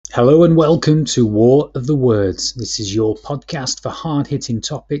Hello and welcome to War of the Words. This is your podcast for hard-hitting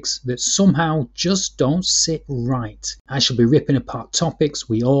topics that somehow just don't sit right. I shall be ripping apart topics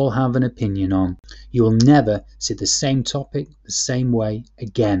we all have an opinion on. You will never see the same topic the same way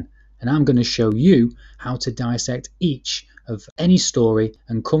again. And I'm going to show you how to dissect each of any story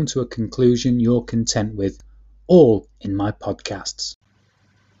and come to a conclusion you're content with, all in my podcasts.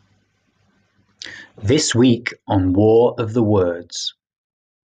 This week on War of the Words.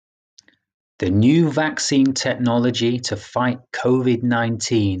 The new vaccine technology to fight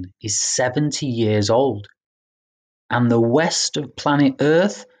COVID-19 is 70 years old, and the west of planet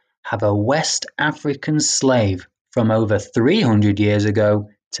Earth have a West African slave from over 300 years ago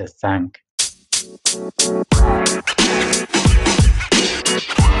to thank.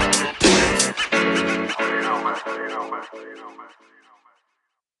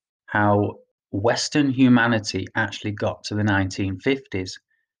 How Western humanity actually got to the 1950s.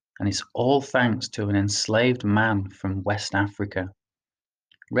 And it's all thanks to an enslaved man from West Africa.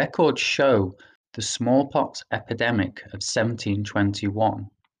 Records show the smallpox epidemic of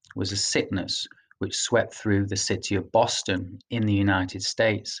 1721 was a sickness which swept through the city of Boston in the United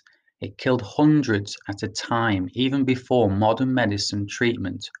States. It killed hundreds at a time, even before modern medicine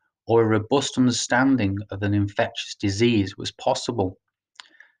treatment or a robust understanding of an infectious disease was possible.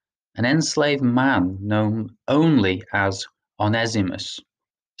 An enslaved man known only as Onesimus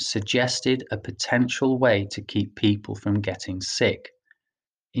suggested a potential way to keep people from getting sick.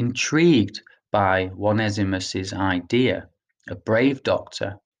 Intrigued by Onesimus's idea, a brave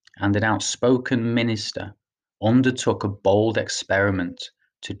doctor and an outspoken minister undertook a bold experiment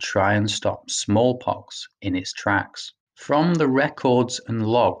to try and stop smallpox in its tracks. From the records and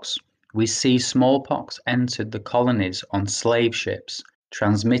logs, we see smallpox entered the colonies on slave ships,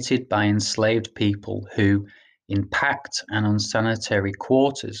 transmitted by enslaved people who, in packed and unsanitary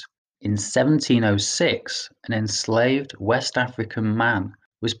quarters. In 1706, an enslaved West African man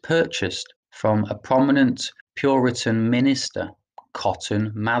was purchased from a prominent Puritan minister,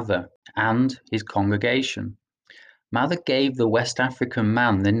 Cotton Mather, and his congregation. Mather gave the West African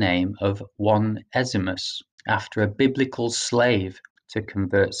man the name of Onesimus, after a biblical slave, to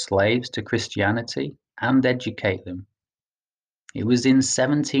convert slaves to Christianity and educate them. It was in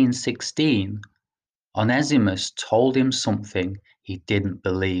 1716 Onesimus told him something he didn't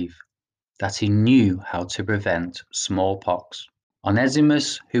believe, that he knew how to prevent smallpox.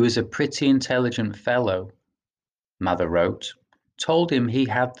 Onesimus, who was a pretty intelligent fellow, Mather wrote, told him he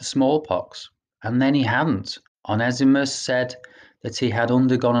had the smallpox, and then he hadn't. Onesimus said that he had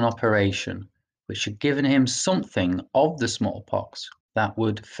undergone an operation which had given him something of the smallpox that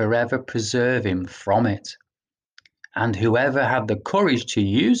would forever preserve him from it. And whoever had the courage to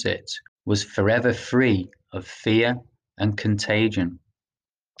use it was forever free of fear and contagion.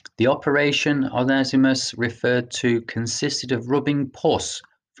 The operation Onesimus referred to consisted of rubbing pus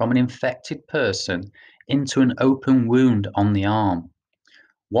from an infected person into an open wound on the arm.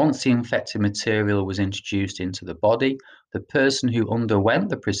 Once the infected material was introduced into the body, the person who underwent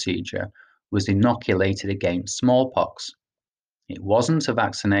the procedure was inoculated against smallpox. It wasn't a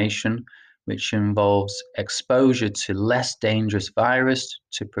vaccination, which involves exposure to less dangerous virus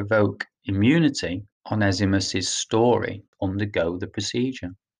to provoke immunity. Onesimus's story undergo the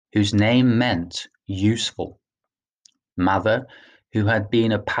procedure, whose name meant useful. Mather, who had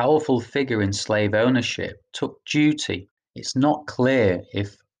been a powerful figure in slave ownership, took duty. It's not clear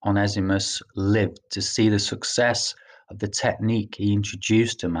if Onesimus lived to see the success of the technique he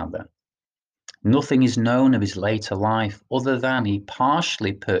introduced to Mather. Nothing is known of his later life other than he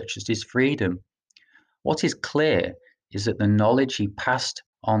partially purchased his freedom. What is clear is that the knowledge he passed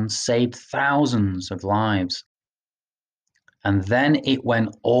on saved thousands of lives. And then it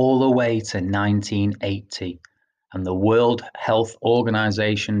went all the way to 1980, and the World Health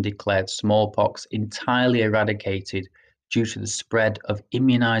Organization declared smallpox entirely eradicated due to the spread of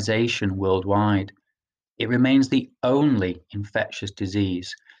immunization worldwide. It remains the only infectious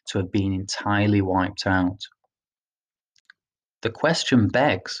disease to have been entirely wiped out. The question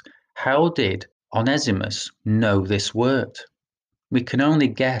begs, how did Onesimus know this worked? We can only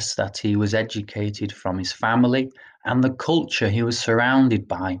guess that he was educated from his family and the culture he was surrounded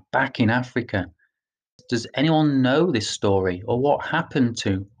by back in Africa. Does anyone know this story or what happened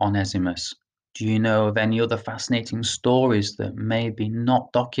to Onesimus? Do you know of any other fascinating stories that may be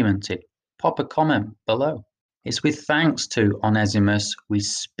not documented? Pop a comment below. It's with thanks to Onesimus we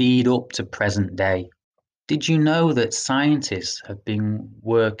speed up to present day. Did you know that scientists have been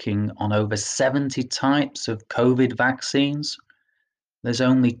working on over 70 types of COVID vaccines? There's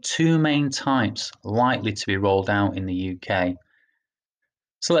only two main types likely to be rolled out in the UK.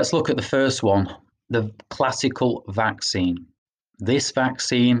 So let's look at the first one, the classical vaccine. This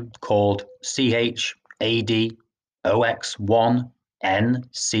vaccine, called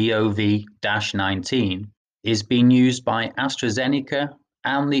CHADOX1N-CoV-19, is being used by AstraZeneca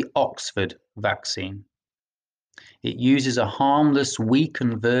and the Oxford vaccine. It uses a harmless,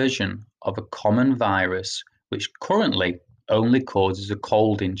 weakened version of a common virus which currently only causes a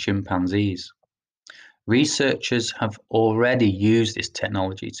cold in chimpanzees. Researchers have already used this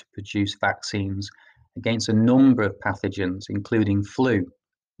technology to produce vaccines against a number of pathogens, including flu,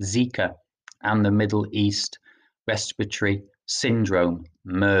 Zika, and the Middle East Respiratory Syndrome,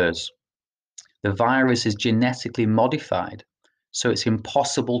 MERS. The virus is genetically modified, so it's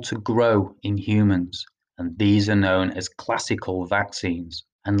impossible to grow in humans, and these are known as classical vaccines,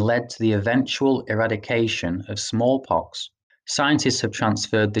 and led to the eventual eradication of smallpox. Scientists have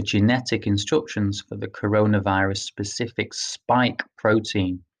transferred the genetic instructions for the coronavirus-specific spike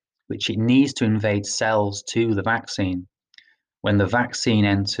protein, which it needs to invade cells, to the vaccine. When the vaccine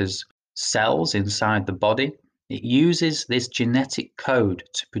enters cells inside the body, it uses this genetic code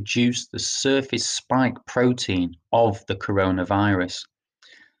to produce the surface spike protein of the coronavirus.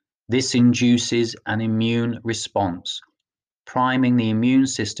 This induces an immune response, priming the immune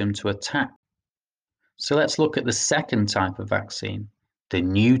system to attack. So let's look at the second type of vaccine, the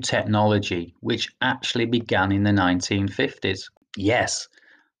new technology, which actually began in the 1950s. Yes,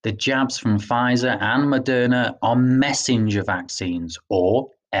 the jabs from Pfizer and Moderna are messenger vaccines, or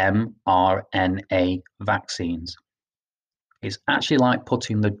mRNA vaccines. It's actually like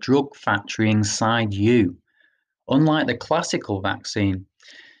putting the drug factory inside you. Unlike the classical vaccine,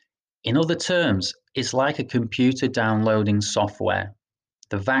 in other terms, it's like a computer downloading software.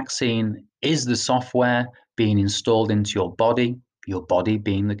 The vaccine is the software being installed into your body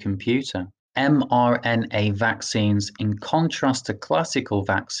being the computer. mRNA vaccines, in contrast to classical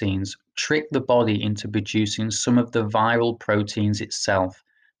vaccines, trick the body into producing some of the viral proteins itself.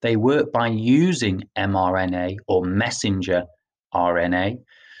 They work by using mRNA, or messenger RNA,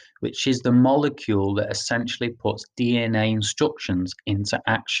 which is the molecule that essentially puts DNA instructions into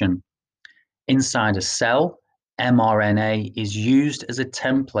action. Inside a cell, mRNA is used as a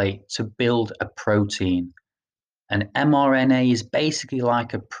template to build a protein. And mRNA is basically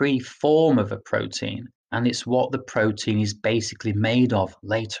like a pre-form of a protein, and it's what the protein is basically made of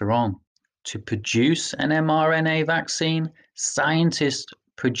later on. To produce an mRNA vaccine, scientists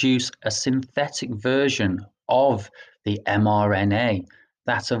produce a synthetic version of the mRNA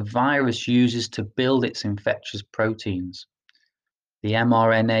that a virus uses to build its infectious proteins. The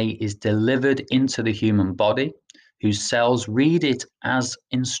mRNA is delivered into the human body, whose cells read it as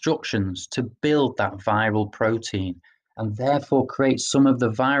instructions to build that viral protein, and therefore create some of the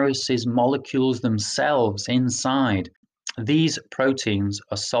virus's molecules themselves inside. These proteins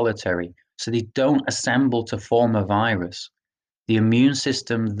are solitary, so they don't assemble to form a virus. The immune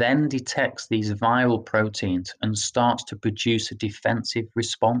system then detects these viral proteins and starts to produce a defensive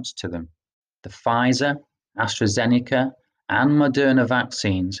response to them. The Pfizer, AstraZeneca, and Moderna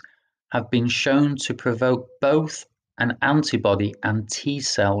vaccines have been shown to provoke both an antibody and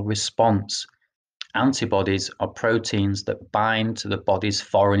T-cell response. Antibodies are proteins that bind to the body's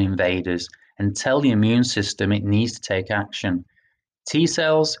foreign invaders and tell the immune system it needs to take action.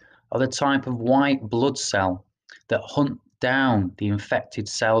 T-cells are the type of white blood cell that hunt down the infected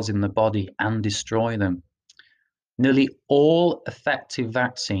cells in the body and destroy them. Nearly all effective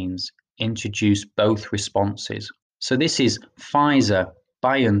vaccines introduce both responses. So this is Pfizer,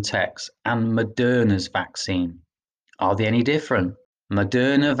 BioNTech's, and Moderna's vaccine. Are they any different?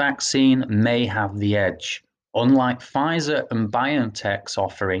 Moderna vaccine may have the edge. Unlike Pfizer and BioNTech's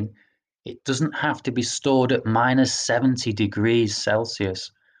offering, it doesn't have to be stored at minus 70 degrees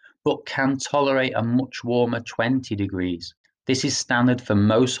Celsius, but can tolerate a much warmer 20 degrees. This is standard for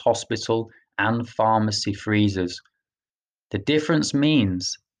most hospital and pharmacy freezers. The difference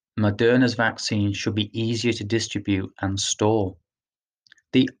means Moderna's vaccine should be easier to distribute and store.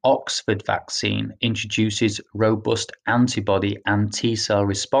 The Oxford vaccine introduces robust antibody and T-cell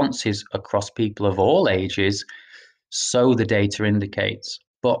responses across people of all ages, so the data indicates.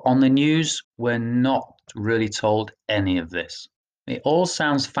 But on the news, we're not really told any of this. It all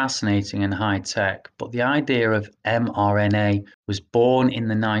sounds fascinating and high-tech, but the idea of mRNA was born in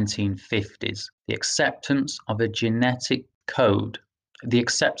the 1950s. The acceptance of a genetic code, the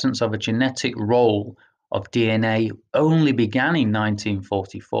acceptance of a genetic role of DNA only began in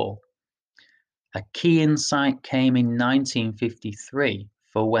 1944. A key insight came in 1953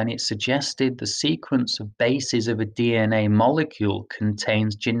 for when it suggested the sequence of bases of a DNA molecule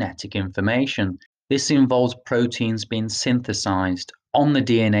contains genetic information. This involves proteins being synthesized on the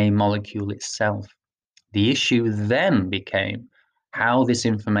DNA molecule itself. The issue then became how this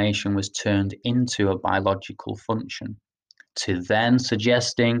information was turned into a biological function, to then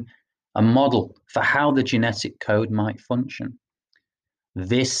suggesting a model for how the genetic code might function.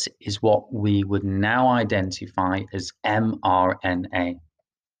 This is what we would now identify as mRNA.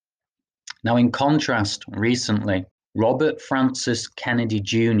 Now, in contrast, recently, Robert Francis Kennedy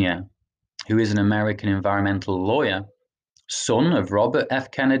Jr., who is an American environmental lawyer, son of Robert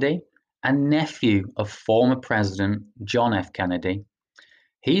F. Kennedy and nephew of former President John F. Kennedy,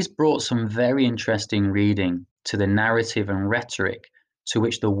 he's brought some very interesting reading to the narrative and rhetoric to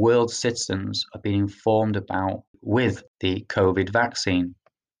which the world's citizens are being informed about with the COVID vaccine.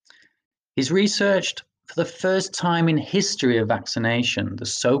 He's researched, for the first time in history of vaccination, the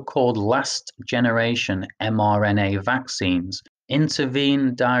so-called last generation mRNA vaccines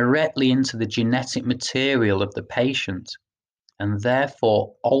intervene directly into the genetic material of the patient and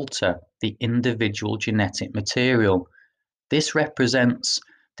therefore alter the individual genetic material. This represents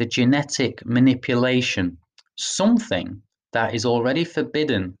the genetic manipulation, something that is already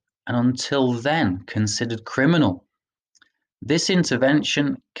forbidden and until then considered criminal. This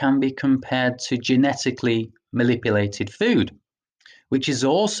intervention can be compared to genetically manipulated food, which is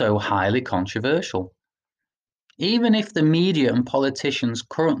also highly controversial. Even if the media and politicians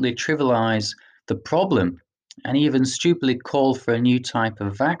currently trivialize the problem and even stupidly call for a new type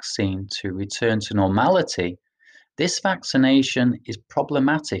of vaccine to return to normality, this vaccination is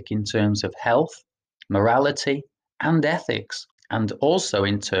problematic in terms of health, morality, and ethics, and also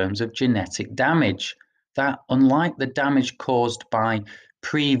in terms of genetic damage, that, unlike the damage caused by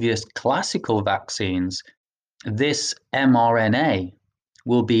previous classical vaccines, this mRNA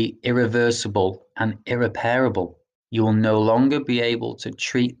will be irreversible and irreparable. You will no longer be able to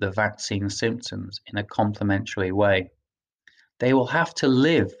treat the vaccine symptoms in a complementary way. They will have to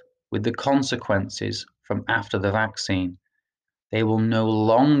live with the consequences from after the vaccine. They will no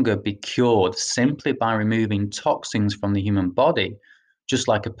longer be cured simply by removing toxins from the human body, just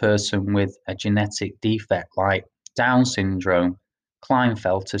like a person with a genetic defect like Down syndrome,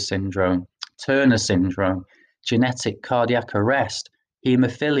 Klinefelter syndrome, Turner syndrome, genetic cardiac arrest,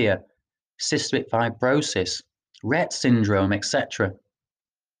 hemophilia, cystic fibrosis, Rett syndrome, etc.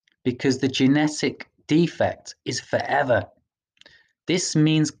 Because the genetic defect is forever. This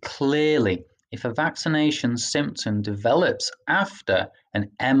means clearly if a vaccination symptom develops after an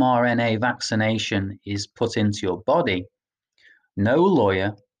mRNA vaccination is put into your body, no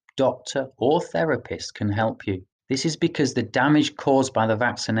lawyer, doctor, or therapist can help you. This is because the damage caused by the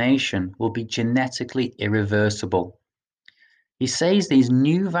vaccination will be genetically irreversible. He says these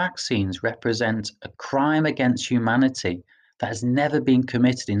new vaccines represent a crime against humanity that has never been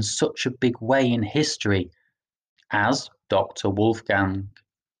committed in such a big way in history, as Dr. Wolfgang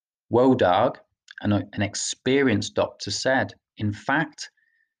Wodarg, an experienced doctor, said. In fact,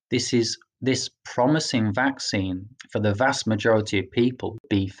 this promising vaccine for the vast majority of people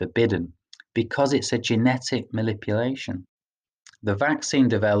be forbidden because it's a genetic manipulation. The vaccine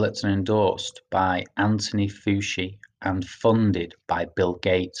developed and endorsed by Anthony Fauci and funded by Bill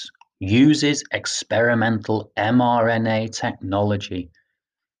Gates uses experimental mRNA technology.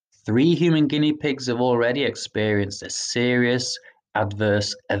 3 human guinea pigs have already experienced a serious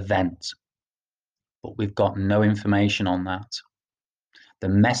adverse event, but we've got no information on that. The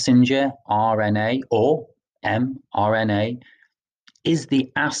messenger RNA, or mRNA, is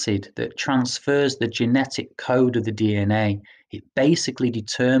the acid that transfers the genetic code of the DNA. It basically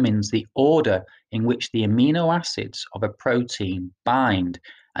determines the order in which the amino acids of a protein bind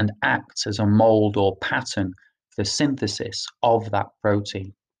and acts as a mold or pattern for the synthesis of that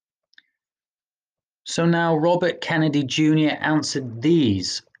protein. So now Robert Kennedy Jr. answered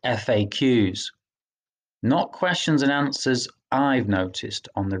these FAQs. Not questions and answers I've noticed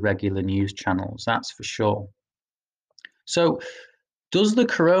on the regular news channels, that's for sure. So, does the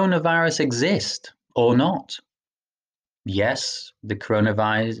coronavirus exist or not? Yes, the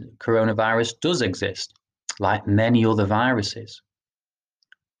coronavirus does exist, like many other viruses.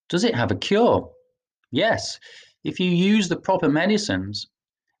 Does it have a cure? Yes, if you use the proper medicines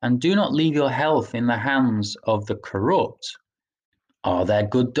and do not leave your health in the hands of the corrupt. Are there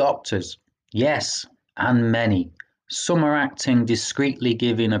good doctors? Yes, and many. Some are acting discreetly,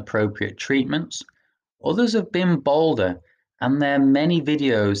 giving appropriate treatments. Others have been bolder, and there are many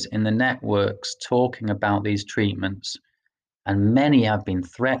videos in the networks talking about these treatments, and many have been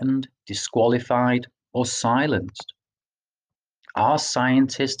threatened, disqualified, or silenced. Are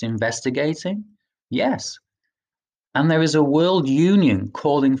scientists investigating? Yes. And there is a world union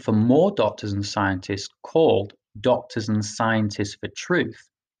calling for more doctors and scientists called doctors and scientists for truth,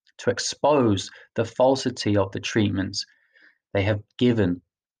 to expose the falsity of the treatments they have given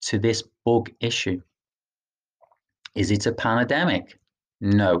to this bug issue. Is it a pandemic?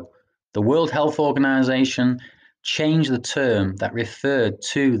 No. The World Health Organization changed the term that referred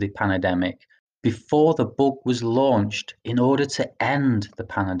to the pandemic before the bug was launched in order to end the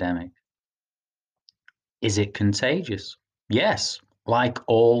pandemic. Is it contagious? Yes, like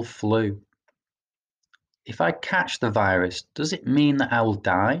all flu. If I catch the virus, does it mean that I will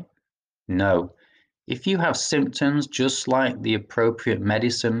die? No. If you have symptoms just like the appropriate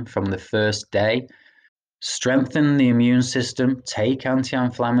medicine from the first day, strengthen the immune system, take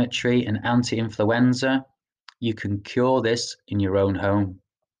anti-inflammatory and anti-influenza, you can cure this in your own home.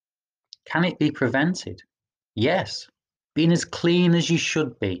 Can it be prevented? Yes. Being as clean as you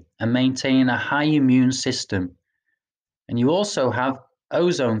should be and maintaining a high immune system. And you also have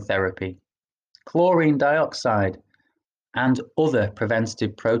ozone therapy, chlorine dioxide, and other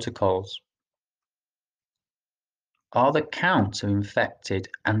preventative protocols. Are the count of infected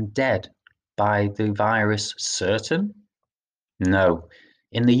and dead by the virus certain? No.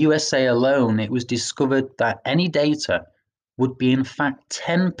 In the USA alone, it was discovered that any data would be in fact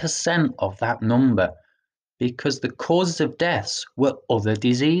 10% of that number because the causes of deaths were other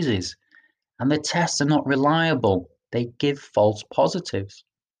diseases and the tests are not reliable. They give false positives.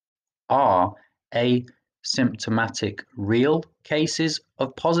 Are asymptomatic real cases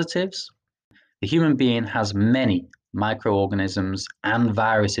of positives? The human being has many microorganisms and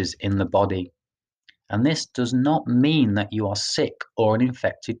viruses in the body. And this does not mean that you are sick or an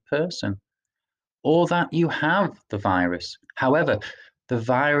infected person, or that you have the virus. However, the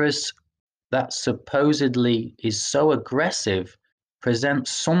virus that supposedly is so aggressive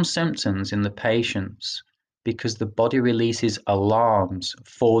presents some symptoms in the patients because the body releases alarms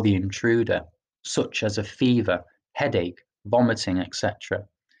for the intruder, such as a fever, headache, vomiting, etc.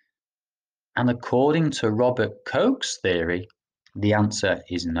 And according to Robert Koch's theory, the answer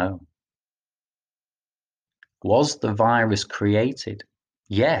is no. Was the virus created?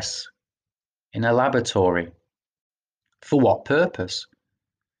 Yes, in a laboratory. For what purpose?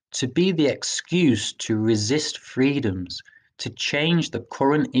 To be the excuse to resist freedoms, to change the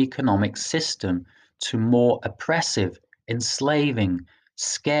current economic system to more oppressive, enslaving,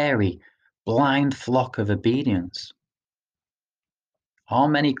 scary, blind flock of obedience. Are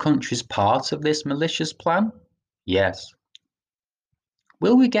many countries part of this malicious plan? Yes.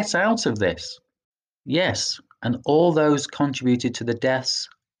 Will we get out of this? Yes, and all those contributed to the deaths,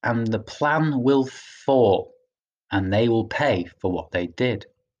 and the plan will fall, and they will pay for what they did.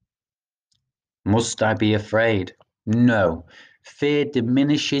 Must I be afraid? No. Fear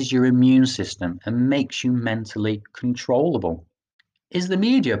diminishes your immune system and makes you mentally controllable. Is the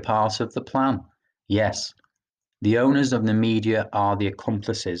media part of the plan? Yes. The owners of the media are the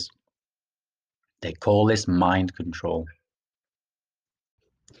accomplices. They call this mind control.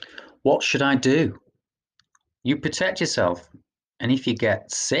 What should I do? You protect yourself, and if you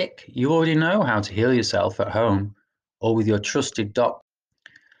get sick, you already know how to heal yourself at home or with your trusted doctor.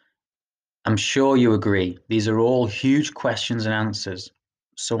 I'm sure you agree, these are all huge questions and answers,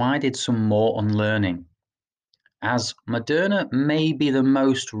 so I did some more unlearning. As Moderna may be the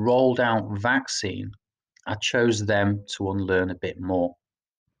most rolled out vaccine, I chose them to unlearn a bit more.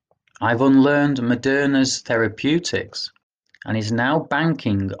 I've unlearned Moderna's therapeutics and is now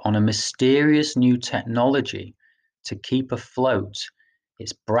banking on a mysterious new technology to keep afloat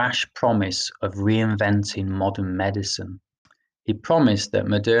its brash promise of reinventing modern medicine. He promised that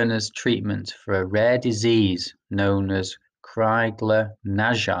Moderna's treatment for a rare disease known as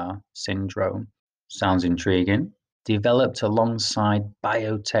Crigler-Najjar syndrome, sounds intriguing, developed alongside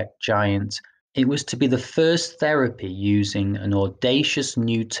biotech giant. It was to be the first therapy using an audacious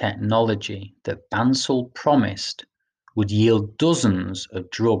new technology that Bansal promised would yield dozens of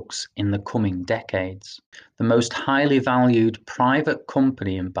drugs in the coming decades. The most highly valued private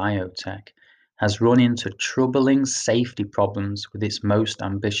company in biotech has run into troubling safety problems with its most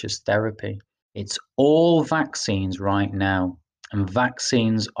ambitious therapy. It's all vaccines right now, and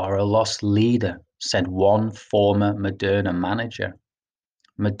vaccines are a lost leader, said one former Moderna manager.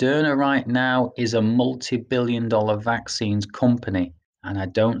 Moderna right now is a multi-billion-dollar vaccines company, and I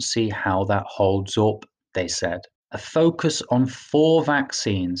don't see how that holds up, they said. A focus on 4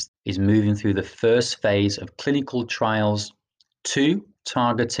 vaccines is moving through the first phase of clinical trials, 2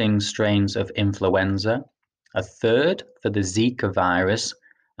 targeting strains of influenza, a third for the Zika virus,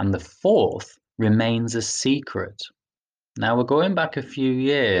 and the 4th remains a secret. Now we're going back a few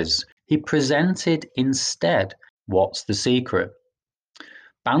years. He presented instead, what's the secret?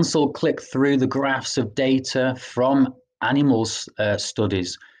 Bansal clicked through the graphs of data from animal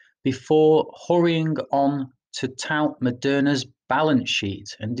studies before hurrying on to tout Moderna's balance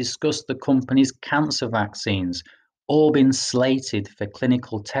sheet and discuss the company's cancer vaccines, all been slated for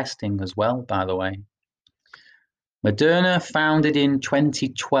clinical testing as well, by the way. Moderna, founded in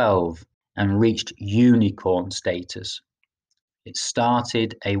 2012 and reached unicorn status. It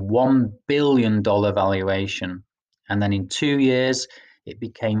started a $1 billion valuation, and then in 2 years, it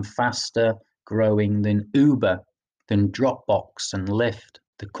became faster growing than Uber, than Dropbox and Lyft.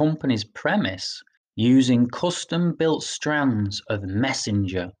 The company's premise, using custom-built strands of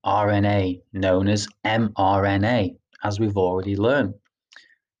messenger RNA, known as mRNA, as we've already learned.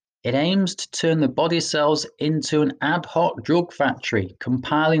 It aims to turn the body cells into an ad hoc drug factory,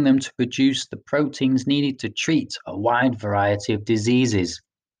 compiling them to produce the proteins needed to treat a wide variety of diseases.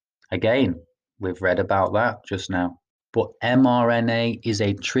 Again, we've read about that just now. But mRNA is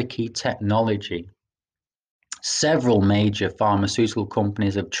a tricky technology. Several major pharmaceutical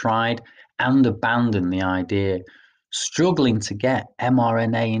companies have tried and abandoned the idea, struggling to get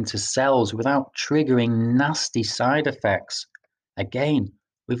mRNA into cells without triggering nasty side effects. Again,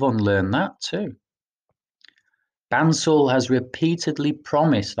 we've unlearned that too. Bansal has repeatedly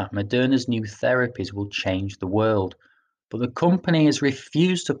promised that Moderna's new therapies will change the world, but the company has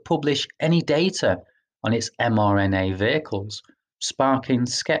refused to publish any data on its mRNA vehicles, sparking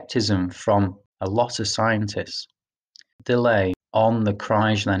skepticism from a lot of scientists. Delay on the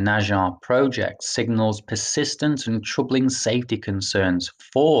Chrysler-Najar project signals persistent and troubling safety concerns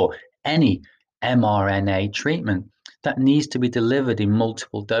for any mRNA treatment that needs to be delivered in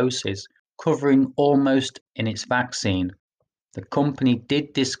multiple doses, covering almost in its vaccine. The company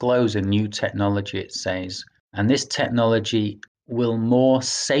did disclose a new technology, it says, and this technology will more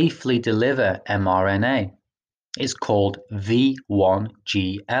safely deliver mRNA. It's called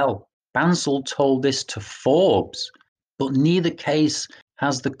V1GL. Bansal told this to Forbes, but neither case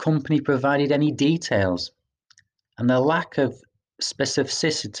has the company provided any details, and the lack of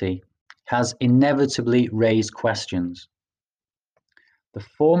specificity has inevitably raised questions. The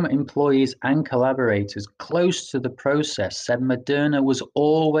former employees and collaborators close to the process said Moderna was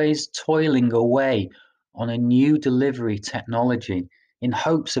always toiling away on a new delivery technology in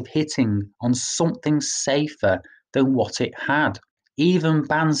hopes of hitting on something safer than what it had. Even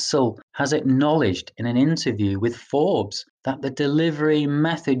Bansal has acknowledged in an interview with Forbes that the delivery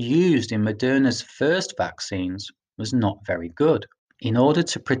method used in Moderna's first vaccines was not very good. In order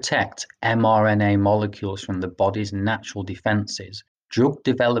to protect mRNA molecules from the body's natural defenses, drug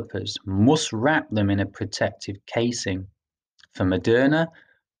developers must wrap them in a protective casing. For Moderna,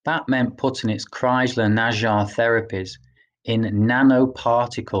 that meant putting its Chrysler-Najar therapies in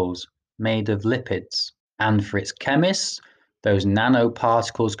nanoparticles made of lipids. And for its chemists, those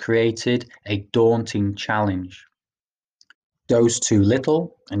nanoparticles created a daunting challenge. Dose too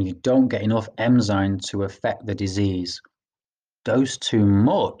little, and you don't get enough enzyme to affect the disease. Dose too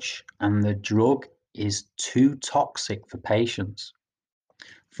much, and the drug is too toxic for patients.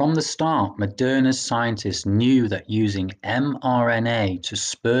 From the start, Moderna's scientists knew that using mRNA to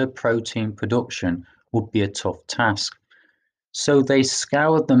spur protein production would be a tough task. So they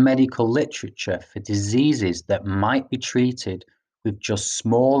scoured the medical literature for diseases that might be treated with just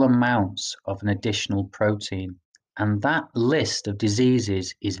small amounts of an additional protein. And that list of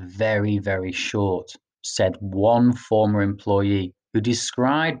diseases is very, very short, said one former employee who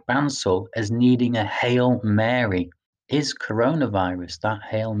described Bansal as needing a Hail Mary. Is coronavirus that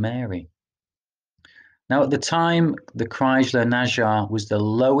Hail Mary? Now, at the time, the Chrysler-Najar was the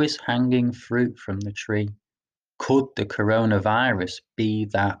lowest hanging fruit from the tree. Could the coronavirus be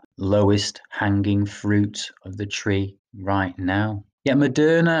that lowest hanging fruit of the tree right now? Yet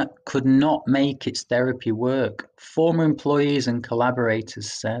Moderna could not make its therapy work. Former employees and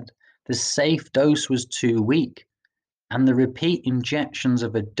collaborators said the safe dose was too weak, and the repeat injections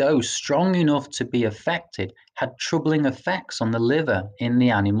of a dose strong enough to be affected had troubling effects on the liver in the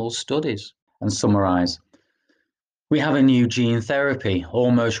animal studies. And summarize, we have a new gene therapy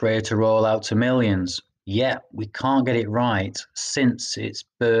almost ready to roll out to millions, yet we can't get it right since its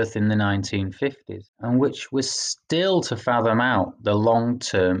birth in the 1950s, and which was still to fathom out the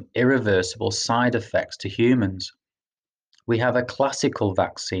long-term irreversible side effects to humans. We have a classical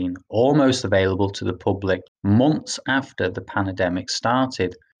vaccine almost available to the public months after the pandemic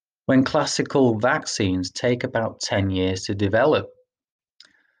started, when classical vaccines take about 10 years to develop.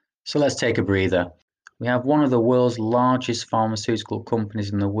 So let's take a breather. We have one of the world's largest pharmaceutical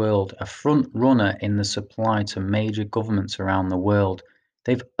companies in the world, a front runner in the supply to major governments around the world.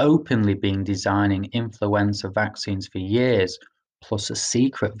 They've openly been designing influenza vaccines for years, plus a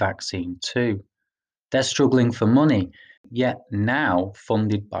secret vaccine too. They're struggling for money, yet now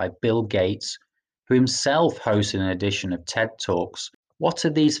funded by Bill Gates, who himself hosted an edition of TED Talks. What are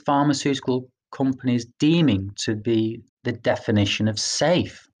these pharmaceutical companies deeming to be the definition of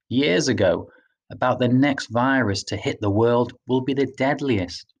safe? Years ago, about the next virus to hit the world will be the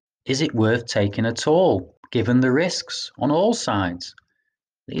deadliest. Is it worth taking at all, given the risks on all sides?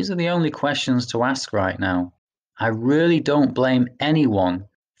 These are the only questions to ask right now. I really don't blame anyone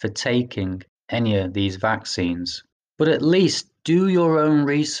for taking any of these vaccines, but at least do your own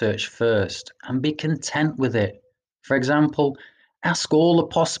research first and be content with it. For example, ask all the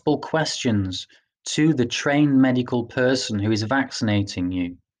possible questions to the trained medical person who is vaccinating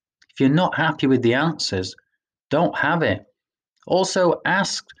you. If you're not happy with the answers, don't have it. Also,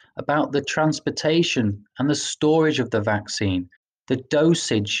 ask about the transportation and the storage of the vaccine, the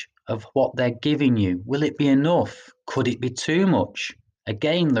dosage of what they're giving you. Will it be enough? Could it be too much?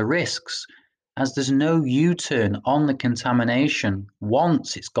 Again, the risks, as there's no U-turn on the contamination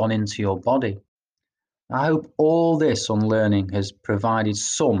once it's gone into your body. I hope all this unlearning has provided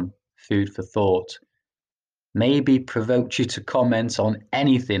some food for thought. Maybe provoked you to comment on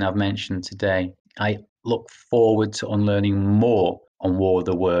anything I've mentioned today. I look forward to unlearning more on War of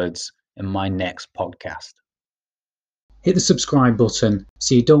the Words in my next podcast. Hit the subscribe button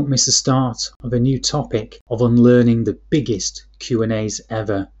so you don't miss the start of a new topic of unlearning the biggest Q&As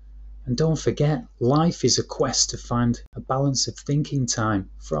ever. And don't forget, life is a quest to find a balance of thinking time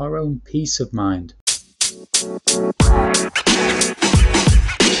for our own peace of mind.